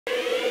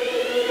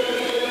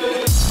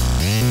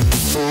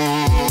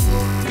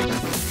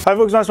Hi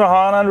folks, that's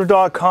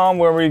on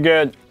where we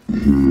get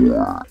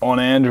on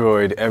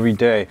Android every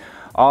day.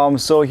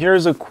 So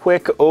here's a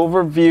quick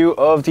overview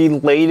of the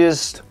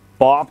latest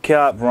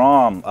BobCat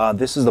ROM.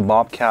 This is the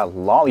BobCat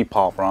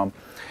Lollipop ROM.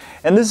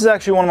 And this is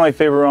actually one of my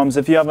favorite ROMs.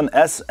 If you have an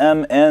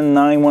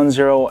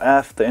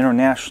SMN910F, the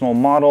international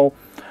model,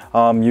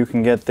 you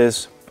can get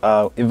this.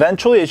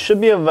 Eventually, it should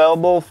be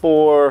available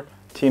for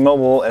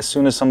T-Mobile as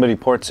soon as somebody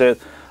ports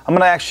it. I'm going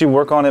to actually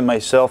work on it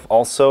myself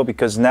also,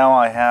 because now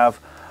I have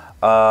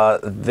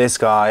this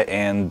guy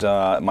and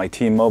my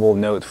T-Mobile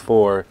Note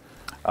 4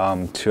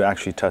 to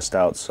actually test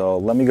out. So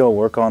let me go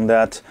work on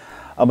that.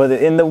 But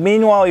in the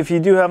meanwhile, if you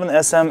do have an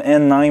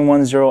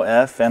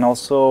SMN910F, and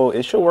also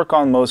it should work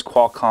on most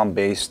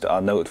Qualcomm-based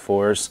Note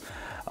 4s,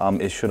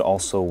 it should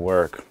also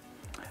work.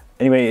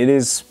 Anyway, it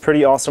is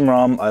pretty awesome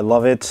ROM. I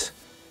love it.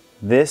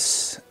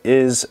 This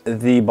is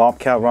the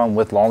BobCat ROM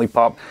with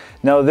Lollipop.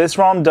 Now, this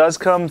ROM does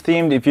come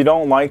themed. If you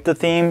don't like the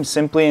theme,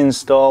 simply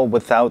install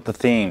without the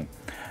theme.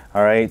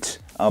 All right,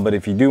 but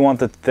if you do want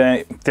the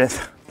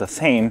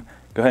theme,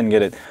 go ahead and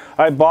get it.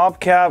 All right,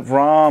 BobCat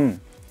ROM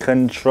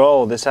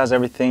Control. This has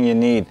everything you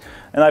need,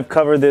 and I've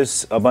covered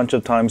this a bunch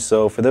of times.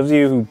 So for those of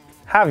you who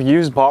have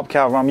used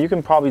BobCat ROM, you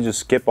can probably just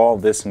skip all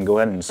of this and go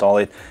ahead and install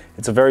it.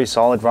 It's a very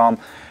solid ROM.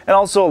 And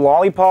also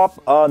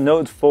Lollipop,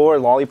 Note 4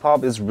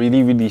 Lollipop is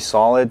really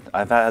solid.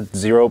 I've had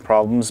zero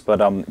problems, but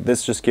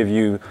this just gives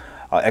you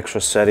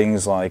extra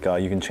settings, like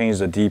you can change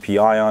the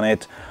DPI on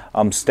it,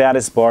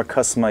 status bar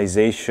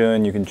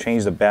customization, you can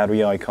change the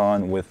battery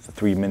icon with the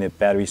 3-minute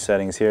battery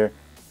settings here,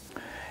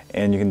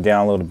 and you can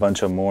download a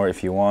bunch of more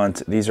if you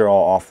want. These are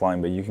all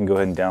offline, but you can go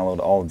ahead and download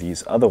all of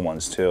these other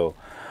ones too.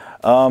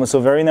 So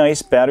very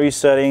nice battery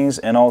settings,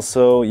 and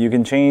also you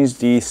can change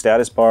the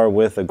status bar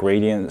with a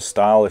gradient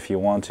style if you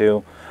want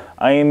to.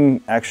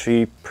 I'm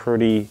actually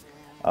pretty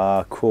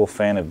cool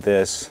fan of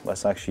this.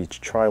 Let's actually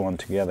try one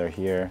together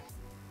here.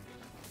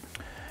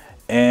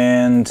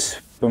 And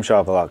boom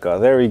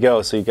shakalaka, there we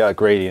go. So you got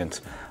gradient.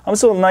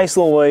 So a nice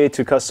little way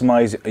to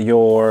customize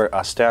your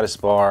status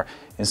bar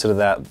instead of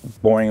that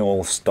boring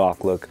old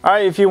stock look. All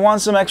right, if you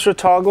want some extra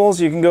toggles,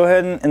 you can go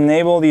ahead and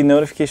enable the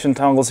notification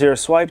toggles here.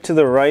 Swipe to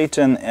the right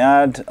and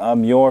add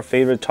your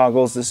favorite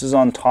toggles. This is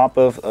on top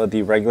of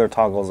the regular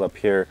toggles up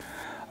here.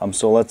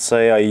 So let's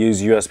say I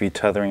use USB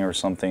tethering or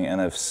something,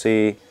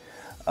 NFC,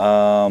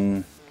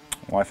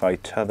 Wi-Fi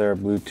tether,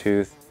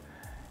 Bluetooth,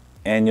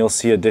 and you'll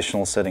see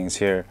additional settings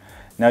here.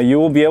 Now you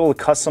will be able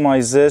to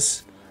customize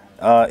this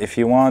if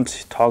you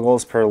want.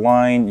 Toggles per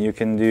line, you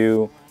can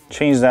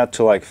change that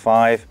to like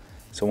 5,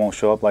 so it won't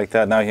show up like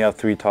that. Now you have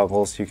 3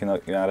 toggles, you can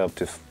add up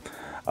to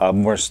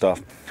more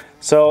stuff.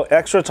 So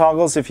extra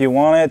toggles if you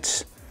want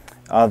it,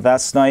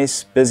 that's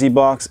nice. Busy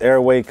box,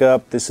 air wake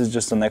up, this is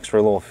just an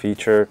extra little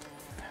feature.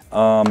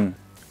 When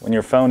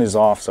your phone is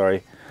off,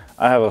 sorry,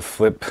 I have a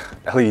flip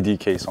LED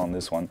case on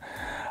this one.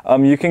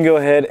 You can go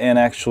ahead and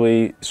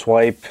actually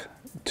swipe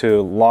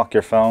to lock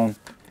your phone.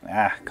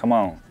 Come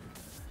on.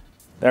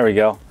 There we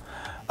go.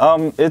 I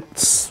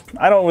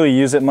don't really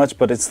use it much,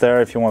 but it's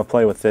there if you want to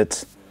play with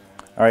it.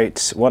 All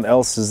right, what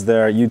else is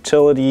there?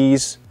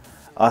 Utilities,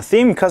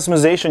 theme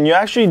customization. You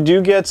actually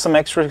do get some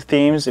extra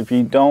themes if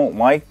you don't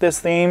like this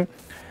theme.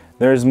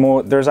 There's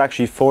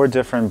actually 4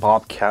 different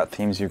BobCat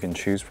themes you can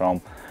choose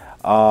from.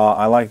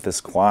 I like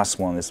this glass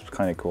one. It's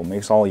kind of cool.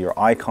 Makes all your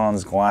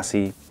icons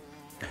glassy.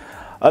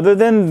 Other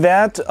than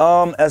that,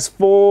 as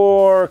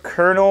for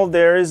kernel,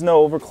 there is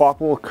no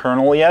overclockable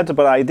kernel yet,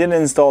 but I did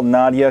install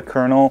Nadia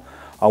kernel,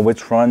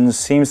 which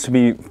seems to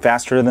be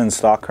faster than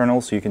stock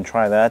kernel, so you can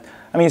try that.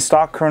 I mean,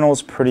 stock kernel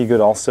is pretty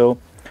good also.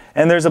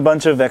 And there's a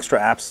bunch of extra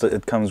apps that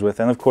it comes with.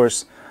 And of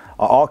course,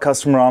 all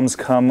custom ROMs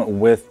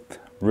come with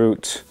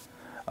root.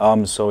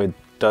 So it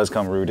does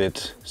come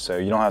rooted, so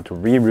you don't have to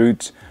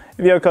reroute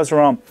if you have a custom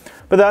ROM.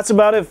 But that's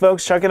about it,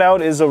 folks. Check it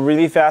out. It's a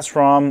really fast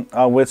ROM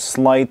with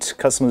slight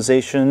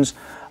customizations,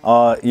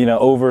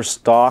 over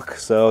stock.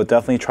 So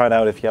definitely try it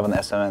out if you have an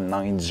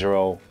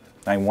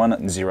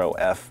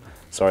SMN910F.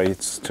 Sorry,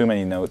 it's too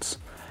many notes.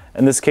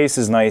 And this case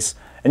is nice.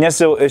 And yes,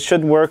 so it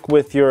should work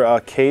with your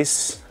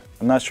case.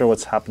 I'm not sure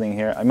what's happening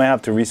here. I might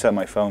have to reset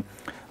my phone.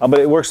 But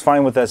it works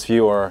fine with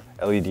SView or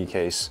LED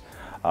case.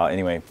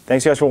 Anyway,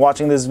 thanks guys for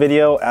watching this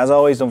video. As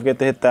always, don't forget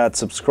to hit that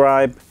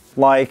subscribe,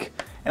 like,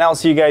 and I'll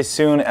see you guys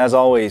soon. As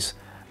always,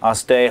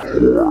 stay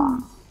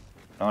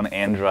on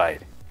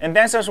Android. And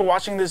thanks guys for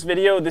watching this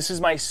video. This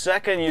is my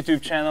second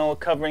YouTube channel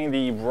covering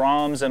the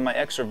ROMs and my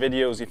extra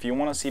videos. If you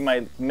want to see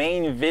my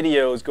main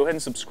videos, go ahead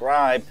and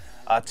subscribe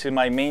to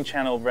my main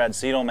channel over at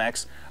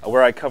Zenomax,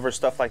 where I cover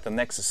stuff like the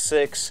Nexus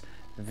 6,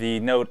 the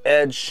Note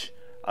Edge,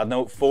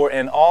 Note 4,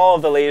 and all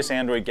of the latest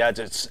Android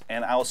gadgets.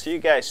 And I'll see you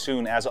guys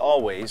soon. As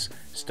always,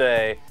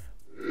 stay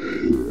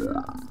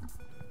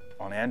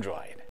on Android.